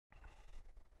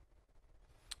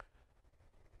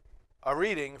A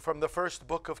reading from the first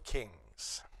book of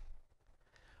Kings.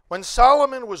 When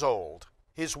Solomon was old,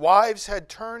 his wives had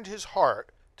turned his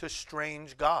heart to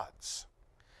strange gods,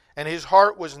 and his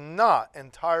heart was not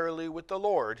entirely with the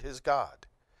Lord his God,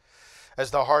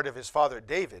 as the heart of his father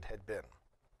David had been.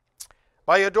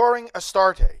 By adoring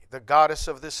Astarte, the goddess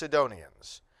of the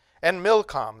Sidonians, and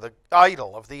Milcom, the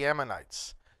idol of the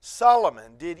Ammonites,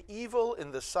 Solomon did evil in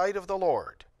the sight of the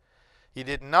Lord. He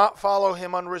did not follow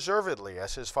him unreservedly,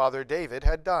 as his father David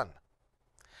had done.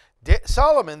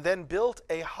 Solomon then built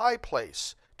a high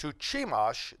place to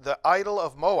Chemosh, the idol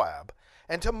of Moab,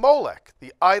 and to Molech,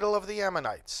 the idol of the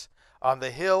Ammonites, on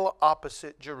the hill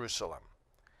opposite Jerusalem.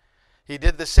 He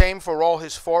did the same for all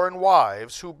his foreign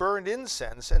wives, who burned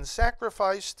incense and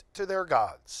sacrificed to their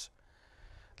gods.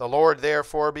 The Lord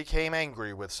therefore became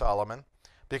angry with Solomon,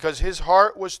 because his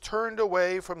heart was turned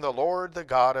away from the Lord, the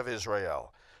God of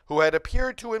Israel, who had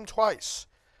appeared to him twice.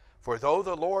 For though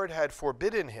the Lord had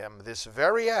forbidden him this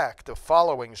very act of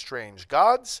following strange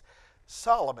gods,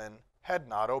 Solomon had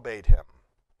not obeyed him.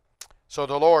 So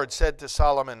the Lord said to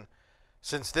Solomon,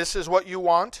 "Since this is what you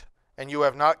want, and you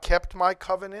have not kept my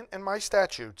covenant and my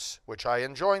statutes, which I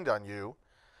enjoined on you,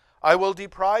 I will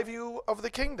deprive you of the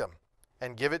kingdom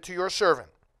and give it to your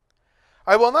servant.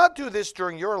 I will not do this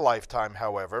during your lifetime,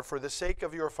 however, for the sake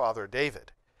of your father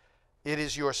David. It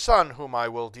is your son whom I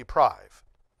will deprive.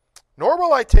 Nor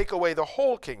will I take away the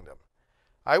whole kingdom.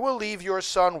 I will leave your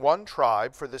son one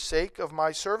tribe for the sake of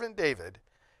my servant David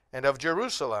and of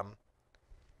Jerusalem,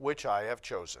 which I have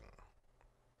chosen."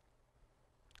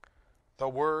 The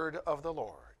word of the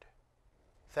Lord.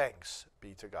 Thanks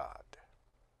be to God.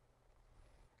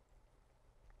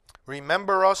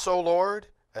 Remember us, O Lord,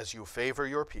 as you favor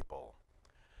your people.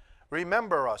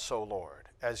 Remember us, O Lord,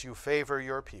 as you favor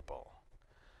your people.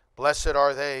 Blessed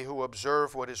are they who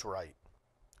observe what is right,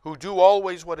 who do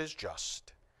always what is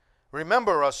just.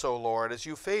 Remember us, O Lord, as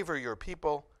you favor your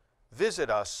people. Visit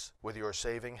us with your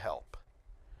saving help.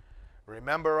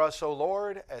 Remember us, O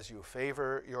Lord, as you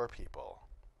favor your people.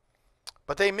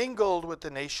 But they mingled with the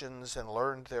nations and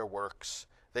learned their works.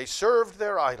 They served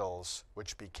their idols,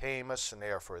 which became a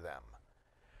snare for them.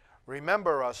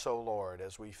 Remember us, O Lord,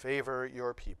 as we favor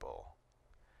your people.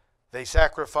 They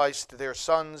sacrificed their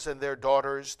sons and their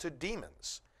daughters to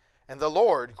demons, and the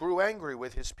Lord grew angry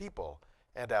with his people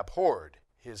and abhorred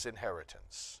his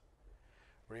inheritance.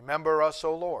 Remember us,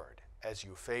 O Lord, as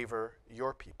you favor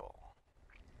your people.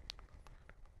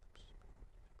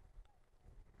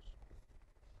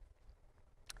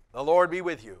 The Lord be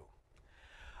with you.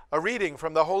 A reading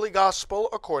from the Holy Gospel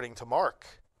according to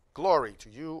Mark. Glory to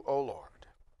you, O Lord.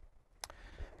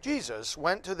 Jesus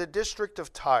went to the district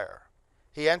of Tyre.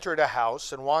 He entered a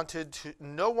house and wanted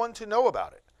no one to know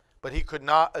about it, but he could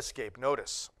not escape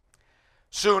notice.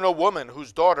 Soon a woman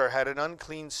whose daughter had an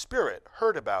unclean spirit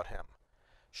heard about him.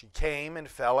 She came and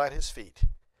fell at his feet.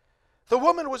 The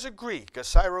woman was a Greek, a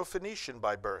Syrophoenician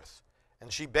by birth,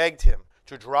 and she begged him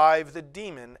to drive the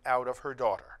demon out of her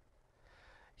daughter.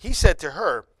 He said to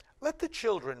her, "Let the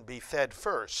children be fed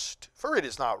first, for it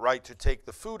is not right to take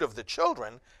the food of the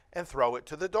children and throw it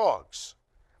to the dogs."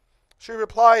 She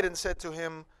replied and said to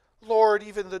him, "Lord,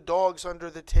 even the dogs under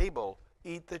the table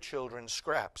eat the children's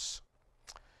scraps."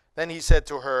 Then he said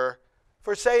to her,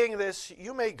 "For saying this,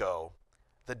 you may go.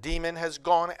 The demon has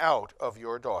gone out of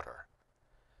your daughter."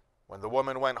 When the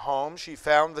woman went home, she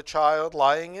found the child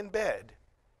lying in bed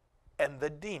and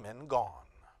the demon gone.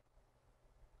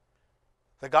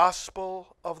 The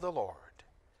Gospel of the Lord.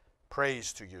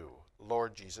 Praise to you,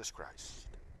 Lord Jesus Christ.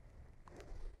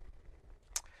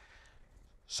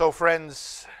 So,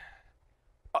 friends,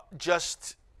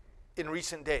 just in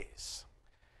recent days,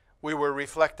 we were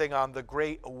reflecting on the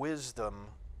great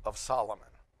wisdom of Solomon.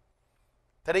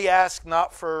 That he asked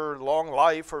not for long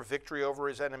life or victory over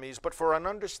his enemies, but for an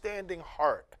understanding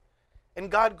heart. And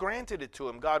God granted it to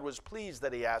him. God was pleased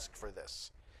that he asked for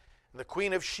this. The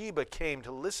Queen of Sheba came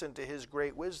to listen to his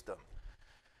great wisdom.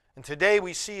 And today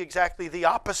we see exactly the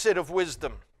opposite of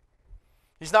wisdom.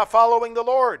 He's not following the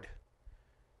Lord.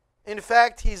 In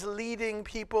fact, he's leading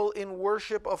people in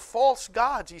worship of false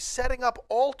gods. He's setting up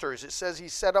altars. It says he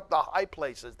set up the high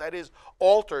places, that is,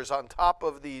 altars on top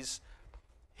of these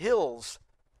hills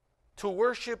to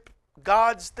worship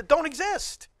gods that don't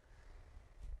exist.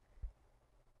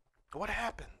 What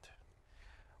happened?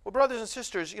 Well, brothers and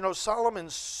sisters,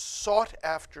 Solomon sought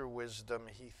after wisdom.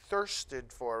 He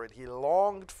thirsted for it. He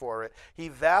longed for it. He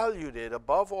valued it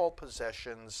above all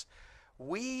possessions.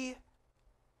 We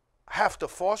have to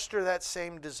foster that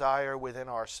same desire within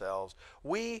ourselves.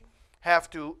 We have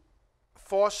to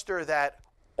foster that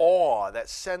awe, that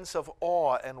sense of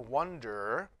awe and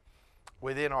wonder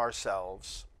within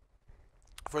ourselves.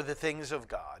 for the things of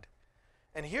God.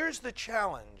 And here's the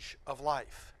challenge of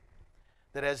life,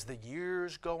 that as the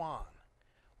years go on,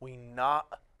 we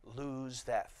not lose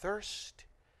that thirst,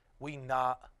 we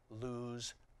not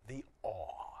lose the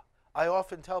awe. I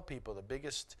often tell people the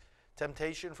biggest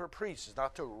temptation for priests is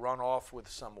not to run off with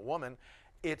some woman,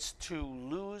 it's to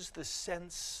lose the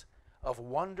sense of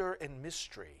wonder and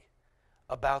mystery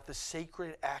about the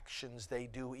sacred actions they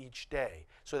do each day.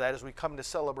 So that as we come to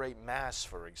celebrate Mass,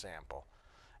 for example,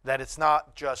 that it's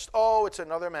not just, oh, it's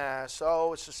another Mass,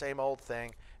 oh, it's the same old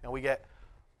thing, and we get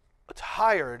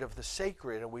tired of the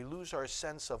sacred and we lose our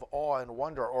sense of awe and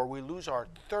wonder, or we lose our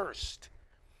thirst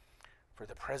for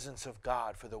the presence of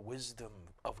God, for the wisdom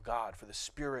of God, for the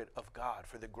Spirit of God,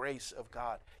 for the grace of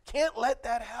God. Can't let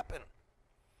that happen.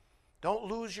 Don't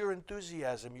lose your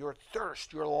enthusiasm, your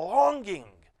thirst, your longing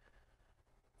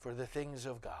for the things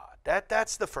of God.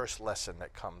 That's the first lesson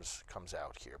that comes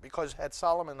out here. Because had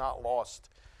Solomon not lost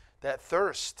that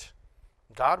thirst,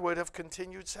 God would have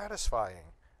continued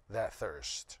satisfying that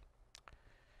thirst.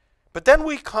 But then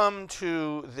we come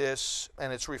to this,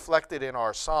 and it's reflected in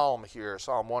our psalm here,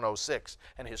 Psalm 106,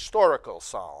 an historical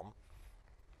psalm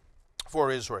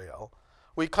for Israel.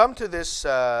 We come to this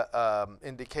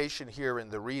indication here in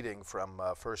the reading from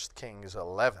 1 Kings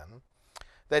 11,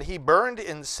 that he burned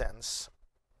incense,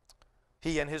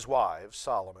 he and his wives,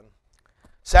 Solomon,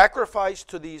 sacrificed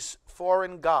to these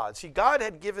foreign gods. See, God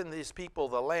had given these people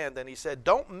the land, and he said,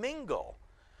 don't mingle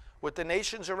with the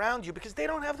nations around you because they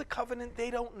don't have the covenant, they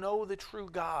don't know the true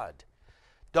God.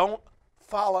 Don't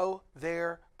follow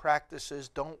their practices,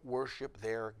 don't worship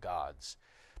their gods,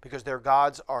 because their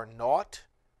gods are naught,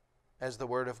 as the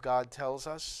Word of God tells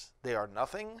us. They are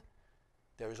nothing.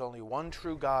 There is only one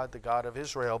true God, the God of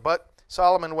Israel. But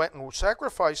Solomon went and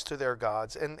sacrificed to their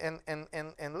gods. And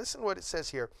listen to what it says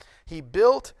here. He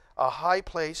built a high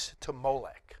place to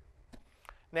Molech.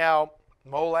 Now,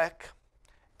 Molech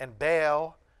and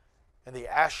Baal and the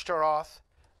Ashtaroth,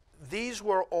 these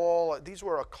were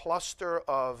a cluster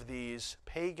of these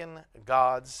pagan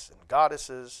gods and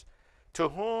goddesses to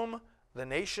whom the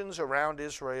nations around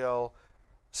Israel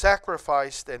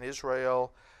sacrificed, and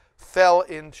Israel fell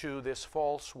into this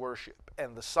false worship.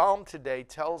 And the psalm today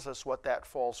tells us what that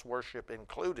false worship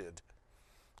included.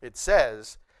 It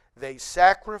says, they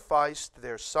sacrificed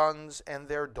their sons and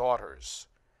their daughters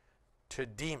to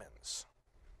demons.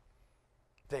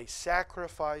 They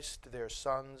sacrificed their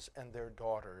sons and their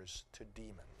daughters to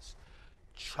demons.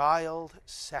 Child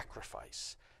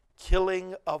sacrifice,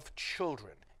 killing of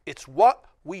children. It's what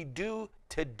we do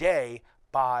today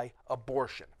by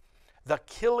abortion. The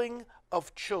killing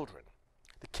of children.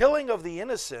 The killing of the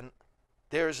innocent,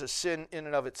 there's a sin in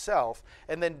and of itself.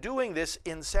 And then doing this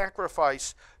in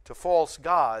sacrifice to false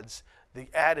gods, the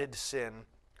added sin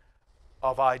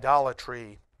of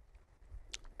idolatry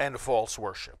and false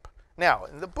worship. Now,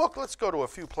 in the book, let's go to a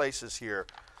few places here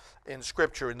in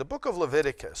Scripture. In the book of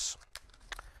Leviticus,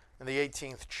 in the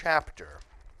 18th chapter,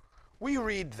 we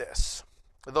read this.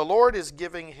 The Lord is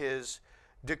giving his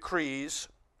decrees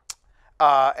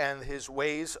and his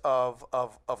ways of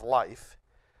life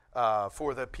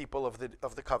for the people of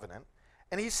the covenant.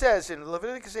 And he says in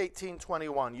Leviticus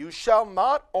 18:21, you shall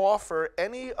not offer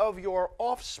any of your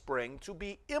offspring to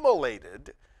be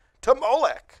immolated to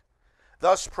Molech,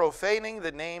 thus profaning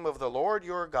the name of the Lord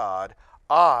your God.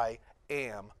 I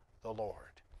am the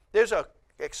Lord. There's an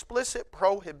explicit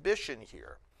prohibition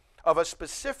here of a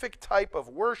specific type of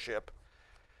worship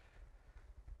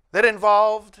that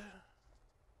involved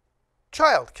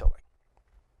child killing.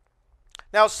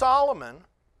 Now, Solomon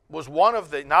was one of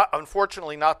the,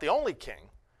 unfortunately not the only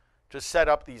king to set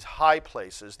up these high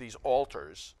places, these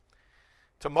altars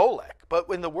to Molech. But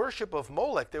in the worship of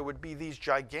Molech, there would be these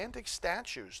gigantic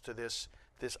statues to this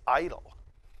idol.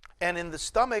 And in the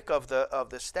stomach of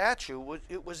the statue,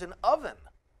 it was an oven.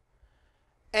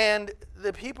 And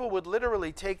the people would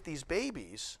literally take these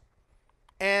babies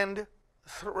and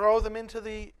throw them into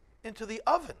the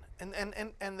oven,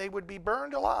 and they would be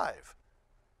burned alive.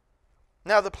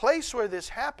 Now, the place where this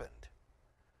happened,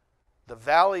 the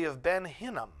valley of Ben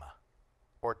Hinnom,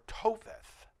 or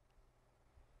Topheth,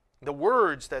 the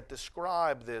words that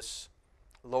describe this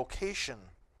location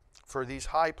for these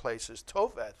high places,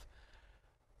 Topheth,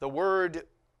 the word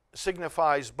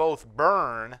signifies both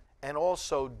burn and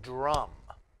also drum,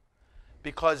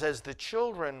 because as the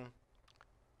children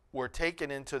were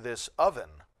taken into this oven,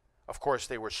 of course,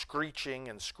 they were screeching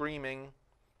and screaming,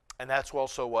 and that's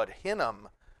also what Hinnom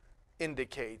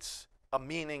indicates, a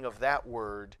meaning of that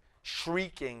word,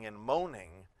 shrieking and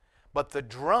moaning. But the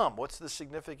drum, what's the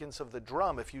significance of the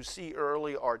drum? If you see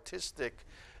early artistic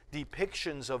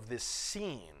depictions of this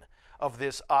scene, of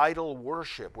this idol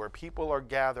worship where people are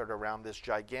gathered around this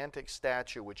gigantic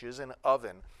statue, which is an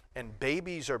oven, and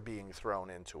babies are being thrown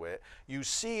into it, you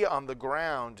see on the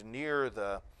ground near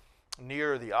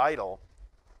the idol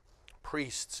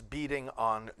priests beating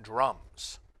on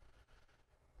drums.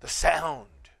 The sound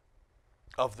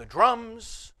of the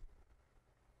drums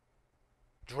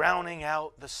drowning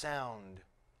out the sound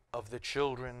of the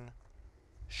children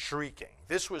shrieking.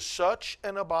 This was such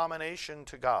an abomination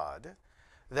to God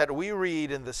that we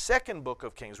read in the second book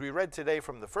of Kings. We read today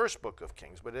from the first book of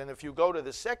Kings, but then if you go to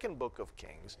the second book of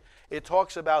Kings, it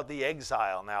talks about the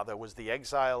exile. Now, there was the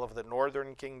exile of the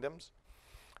northern kingdoms,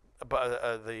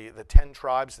 the 10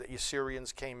 tribes, the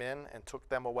Assyrians came in and took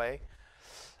them away.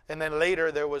 And then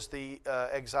later there was the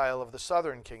exile of the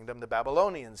southern kingdom. The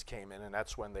Babylonians came in, and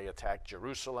that's when they attacked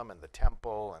Jerusalem and the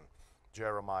temple, and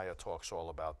Jeremiah talks all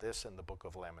about this in the book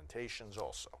of Lamentations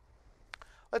also.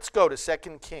 Let's go to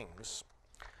 2 Kings,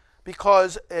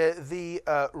 because the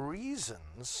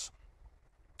reasons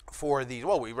for these,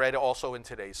 well, we read also in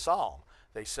today's psalm,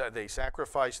 they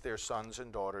sacrificed their sons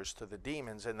and daughters to the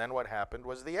demons, and then what happened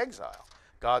was the exile.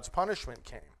 God's punishment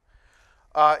came.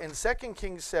 In 2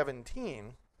 Kings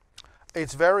 17,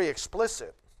 it's very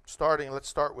explicit. Let's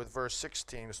start with verse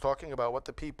 16. It's talking about what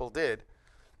the people did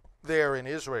there in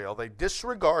Israel. They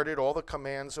disregarded all the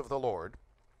commands of the Lord,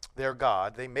 their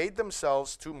God. They made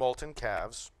themselves 2 molten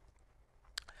calves.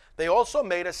 They also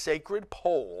made a sacred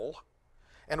pole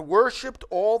and worshipped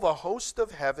all the host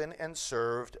of heaven and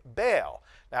served Baal.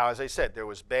 Now, as I said, there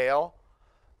was Baal.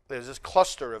 There's this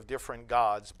cluster of different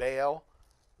gods. Baal,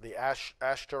 the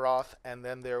Ashtaroth, and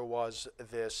then there was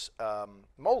this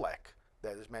Molech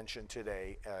that is mentioned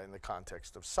today in the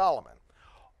context of Solomon.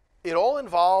 It all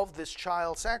involved this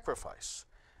child sacrifice.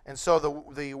 And so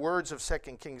the words of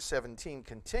 2 Kings 17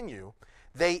 continue.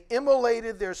 They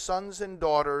immolated their sons and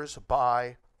daughters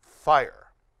by fire,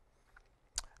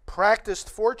 practiced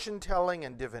fortune-telling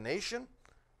and divination,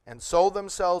 and sold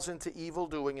themselves into evil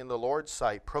doing in the Lord's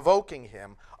sight, provoking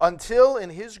him, until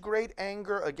in his great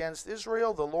anger against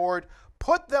Israel, the Lord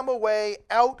put them away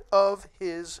out of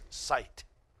his sight.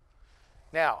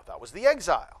 Now, that was the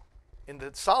exile. In the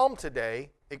psalm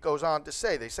today, it goes on to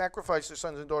say, they sacrificed their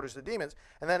sons and daughters to demons,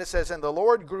 and then it says, and the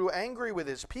Lord grew angry with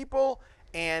his people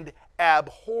and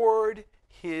abhorred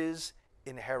his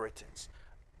inheritance.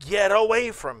 Get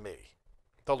away from me,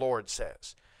 the Lord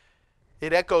says.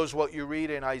 It echoes what you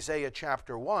read in Isaiah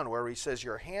chapter 1, where he says,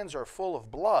 your hands are full of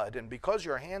blood, and because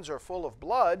your hands are full of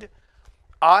blood,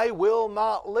 I will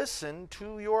not listen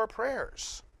to your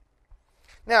prayers.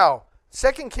 Now,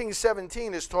 2 Kings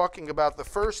 17 is talking about the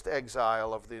first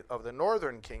exile of the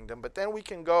northern kingdom, but then we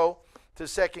can go to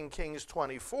 2 Kings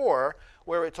 24,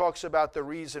 where it talks about the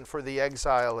reason for the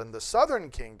exile in the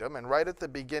southern kingdom, and right at the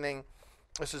beginning,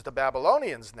 this is the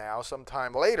Babylonians now,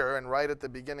 sometime later, and right at the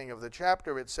beginning of the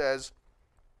chapter it says,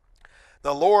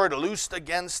 the Lord loosed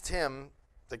against him,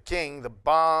 the king, the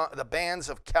bands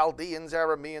of Chaldeans,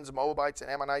 Arameans, Moabites,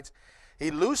 and Ammonites. He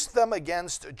loosed them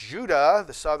against Judah,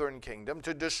 the southern kingdom,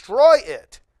 to destroy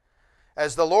it,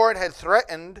 as the Lord had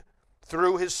threatened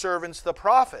through his servants the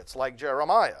prophets, like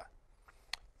Jeremiah.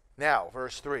 Now,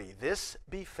 verse 3, this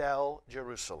befell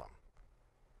Jerusalem.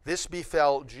 This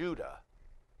befell Judah,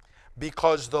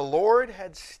 because the Lord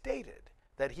had stated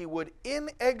that he would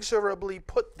inexorably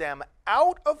put them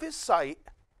out of his sight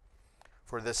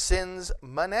for the sins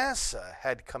Manasseh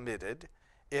had committed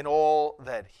in all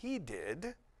that he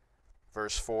did.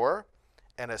 Verse 4,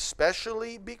 and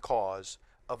especially because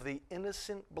of the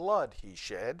innocent blood he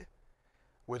shed,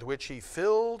 with which he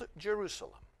filled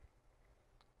Jerusalem,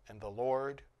 and the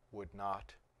Lord would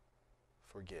not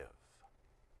forgive.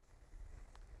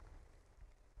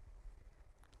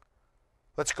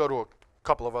 Let's go to a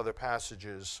couple of other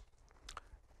passages.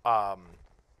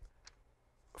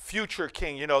 Future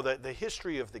king, you know, the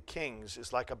history of the kings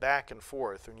is like a back and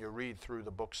forth. When you read through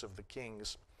the books of the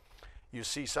kings, you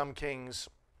see some kings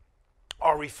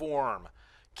are reform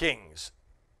kings,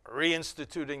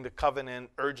 reinstituting the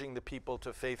covenant, urging the people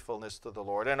to faithfulness to the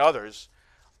Lord, and others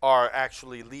are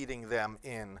actually leading them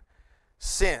in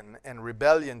sin and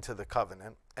rebellion to the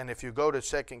covenant. And if you go to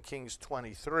 2 Kings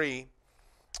 23,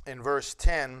 in verse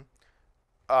 10,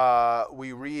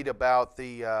 we read about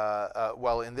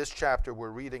well, in this chapter we're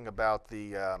reading about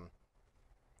the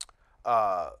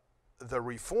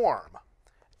reform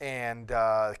and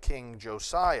King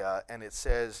Josiah, and it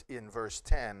says in verse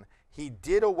 10, he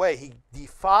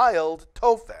defiled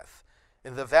Topheth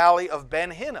in the valley of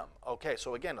Ben Hinnom. Okay,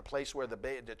 so again, a place where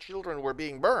the children were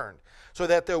being burned, so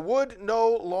that there would no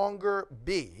longer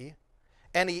be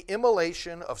any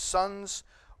immolation of sons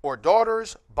or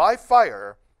daughters by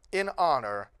fire in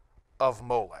honor of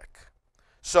Molech.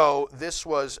 So this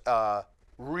was a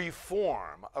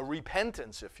reform, a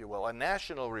repentance, if you will, a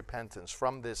national repentance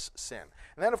from this sin.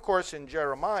 And then, of course, in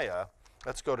Jeremiah,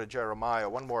 let's go to Jeremiah,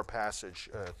 one more passage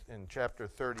in chapter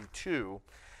 32,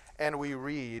 and we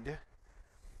read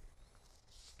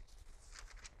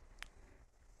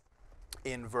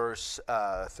in verse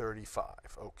 35.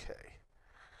 Okay.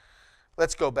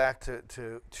 Let's go back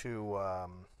to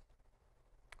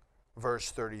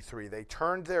verse 33. They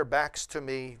turned their backs to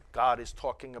me. God is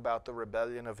talking about the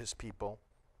rebellion of his people,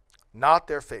 not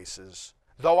their faces.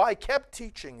 Though I kept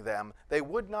teaching them, they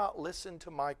would not listen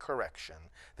to my correction.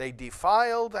 They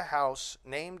defiled the house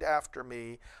named after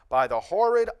me by the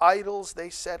horrid idols they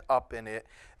set up in it.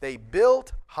 They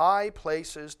built high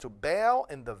places to Baal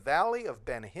in the valley of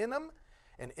Ben Hinnom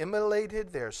and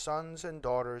immolated their sons and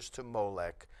daughters to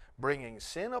Molech, bringing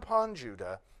sin upon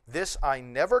Judah. This I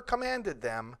never commanded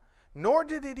them, nor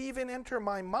did it even enter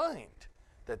my mind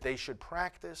that they should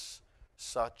practice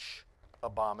such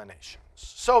abominations.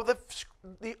 So the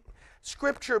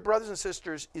scripture, brothers and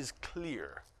sisters, is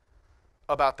clear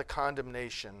about the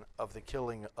condemnation of the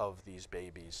killing of these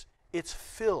babies. It's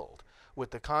filled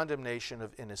with the condemnation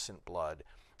of innocent blood,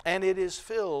 and it is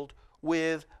filled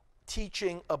with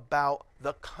teaching about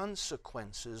the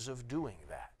consequences of doing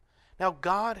that. Now,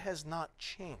 God has not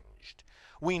changed.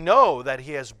 We know that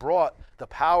he has brought the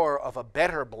power of a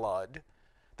better blood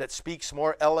that speaks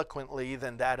more eloquently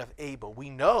than that of Abel. We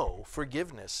know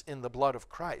forgiveness in the blood of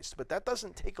Christ, but that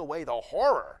doesn't take away the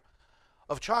horror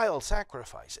of child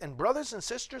sacrifice. And brothers and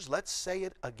sisters, let's say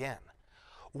it again.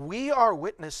 We are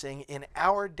witnessing in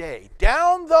our day,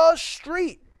 down the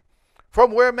street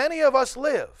from where many of us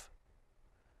live,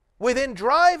 within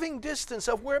driving distance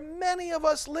of where many of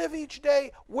us live each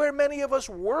day, where many of us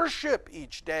worship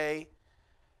each day,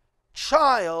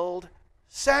 child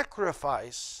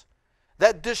sacrifice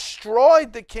that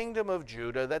destroyed the kingdom of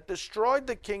Judah, that destroyed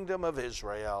the kingdom of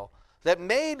Israel, that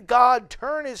made God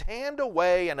turn his hand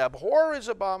away and abhor his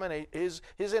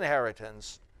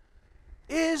inheritance,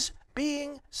 is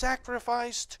being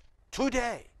sacrificed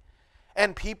today.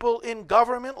 And people in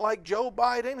government like Joe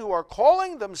Biden, who are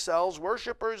calling themselves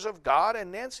worshipers of God,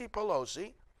 and Nancy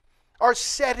Pelosi, are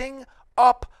setting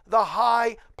up the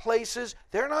high places.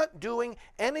 They're not doing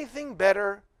anything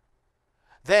better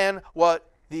than what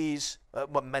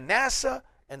what Manasseh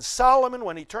and Solomon,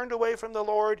 when he turned away from the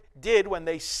Lord, did when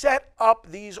they set up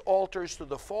these altars to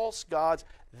the false gods.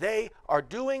 They are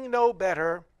doing no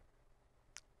better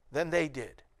than they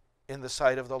did in the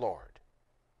sight of the Lord.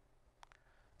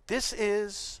 This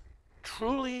is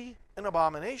truly an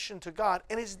abomination to God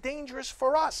and is dangerous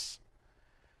for us.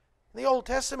 In the Old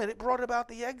Testament, it brought about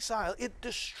the exile. It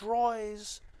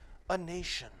destroys a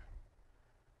nation.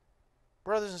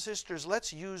 Brothers and sisters,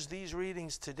 let's use these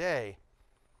readings today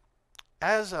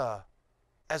as a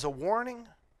warning.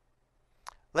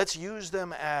 Let's use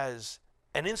them as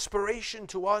an inspiration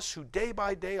to us who day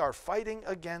by day are fighting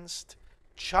against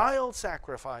child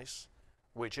sacrifice,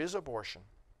 which is abortion.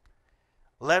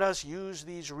 Let us use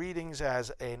these readings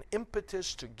as an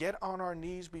impetus to get on our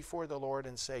knees before the Lord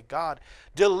and say, God,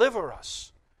 deliver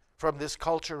us from this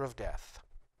culture of death.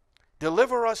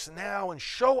 Deliver us now and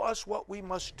show us what we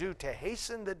must do to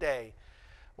hasten the day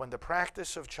when the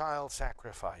practice of child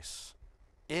sacrifice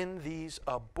in these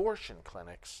abortion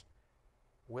clinics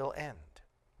will end.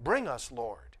 Bring us,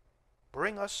 Lord.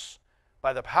 Bring us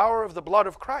by the power of the blood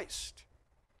of Christ.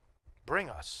 Bring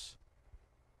us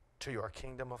to your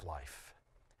kingdom of life.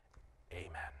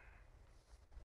 Amen.